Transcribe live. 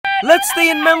Let's stay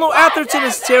in Menlo-Atherton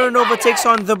as Terra takes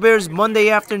on the Bears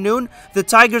Monday afternoon. The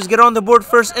Tigers get on the board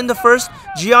first in the first.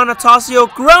 GIANNA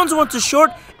TASSIO grounds one to short.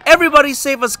 Everybody's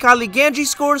safe as KYLIE GANGI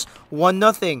scores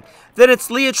 1-0. Then it's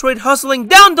LIAH hustling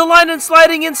down the line and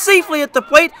sliding in safely at the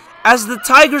plate as the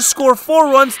Tigers score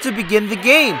 4 runs to begin the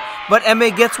game. But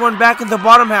MA gets one back in the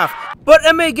bottom half.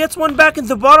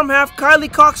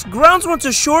 KYLIE Cox grounds one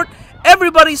to short.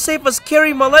 Everybody's safe as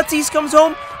CAREY MALETIS comes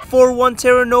home. 4-1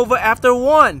 Terra after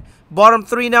 1. Bottom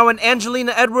 3 now, and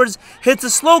Angelina Edwards hits a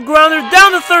slow grounder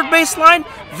down the third baseline.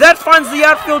 That finds the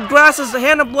outfield grass as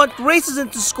Hannah Blunt races in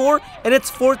to score, and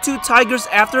it's 4-2 Tigers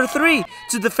after 3.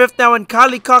 To the 5th now, and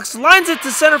KYLIE Cox lines it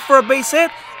to center for a base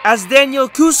hit as DANIELLE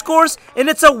scores, and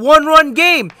it's a 1-run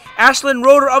game. ASHLYN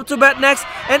ROEDER up to bat next,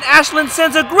 and ASHLYN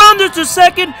sends a grounder to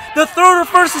second. The throw to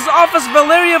first is off as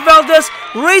VALDEZ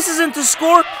races in to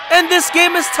score, and this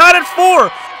game is tied at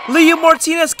 4. LIAH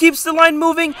Martinez keeps the line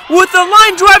moving with a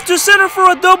line drive to center for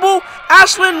a double.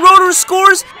 ASHLYN ROEDER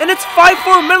scores, and it's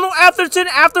 5-4 Menlo-Atherton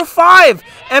after 5.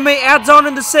 MA adds on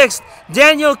in the 6th.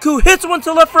 DANIELLE hits one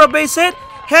to left for a base hit.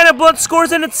 Hannah Blunt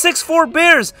scores, and it's 6-4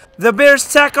 Bears. The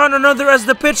Bears tack on another as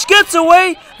the pitch gets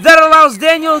away. That allows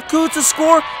DANIELLE to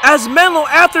score as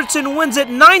Menlo-Atherton wins it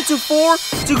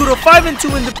 9-4 to go to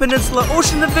 5-2 in the Peninsula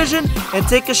Ocean Division and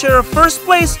take a share of first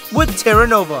place with Terra.